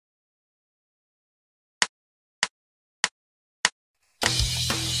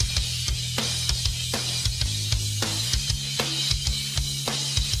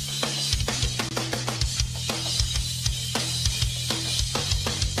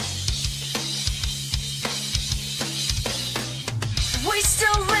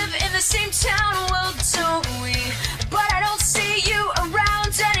same town, well, don't we? But I don't see you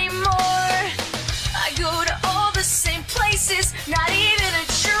around anymore. I go to all the same places, not even a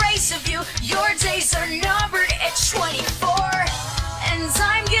trace of you. Your days are numbered at 24, and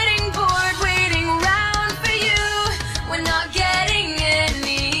I'm getting bored waiting around for you. We're not getting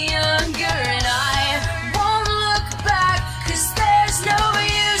any younger, and I won't look back, 'cause there's no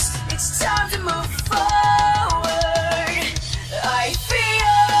use. It's time to move forward. I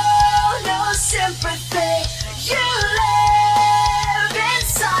feel no sympathy. You live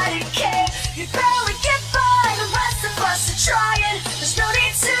inside a cave. You barely get by, the rest of us are trying. There's no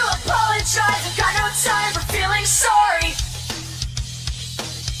need to apologize. I've got no time for feeling sorry.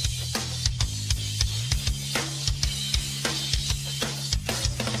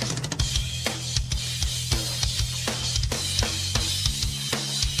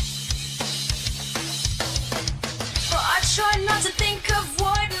 Well, I try not to think of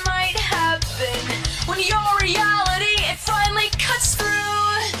what might happen when your reality, it finally cuts through.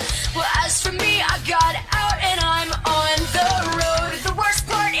 Well, as for me, I got out and I'm on the road. The worst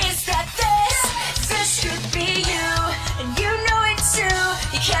part is that this could be you, and you know it too.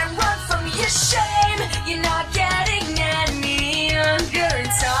 You can't run from your shame. You're not getting any younger.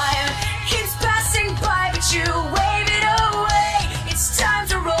 Time keeps passing by, but you wave it away. It's time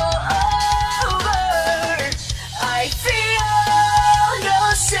to roll over. I feel no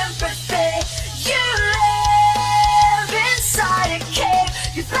sympathy. You live inside a cave.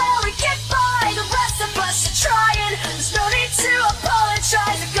 You barely get by, the rest of us are trying. There's no need to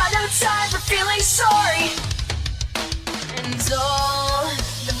apologize. I've got no time for feeling sorry. And all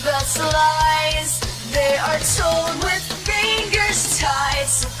the best lies, they are told with fingers tied.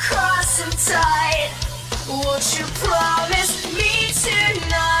 So cross them tight. Won't you promise me to